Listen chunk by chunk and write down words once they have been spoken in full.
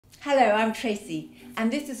Hello, I'm Tracy,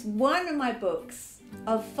 and this is one of my books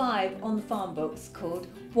of 5 on the farm books called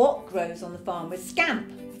What Grows on the Farm with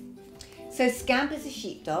Scamp. So Scamp is a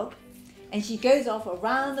sheepdog, and she goes off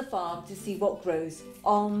around the farm to see what grows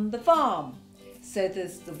on the farm. So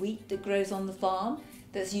there's the wheat that grows on the farm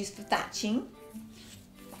that's used for thatching.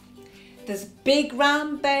 There's big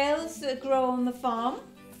round bales that grow on the farm.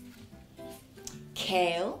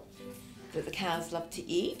 Kale that the cows love to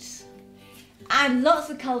eat. And lots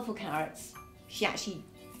of colourful carrots. She actually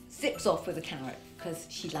zips off with a carrot because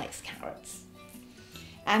she likes carrots.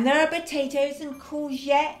 And there are potatoes and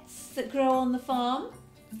courgettes that grow on the farm.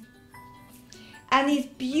 And these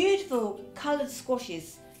beautiful coloured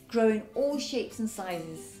squashes grow in all shapes and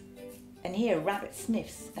sizes. And here Rabbit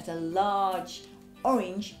sniffs at a large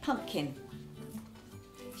orange pumpkin.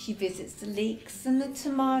 She visits the leeks and the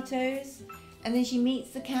tomatoes, and then she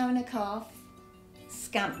meets the cow and a calf.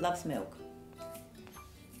 Scamp loves milk.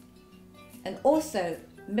 And also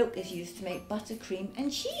milk is used to make butter, cream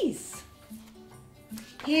and cheese.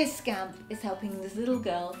 Here Scamp is helping this little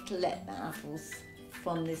girl collect the apples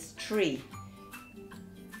from this tree.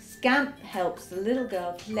 Scamp helps the little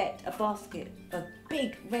girl collect a basket of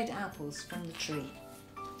big red apples from the tree.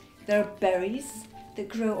 There are berries that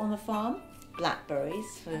grow on the farm,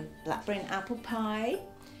 blackberries for blackberry and apple pie,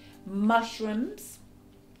 mushrooms,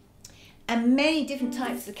 and many different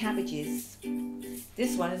types of cabbages.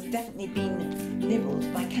 This one has definitely been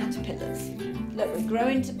nibbled by caterpillars. Look, we're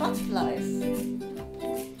growing to butterflies.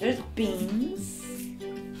 There's beans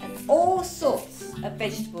and all sorts of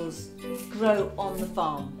vegetables grow on the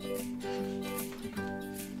farm.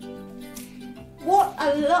 What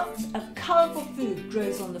a lot of colourful food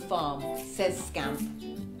grows on the farm, says Scamp.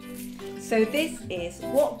 So this is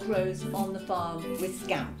What Grows on the Farm with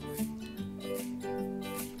Scamp.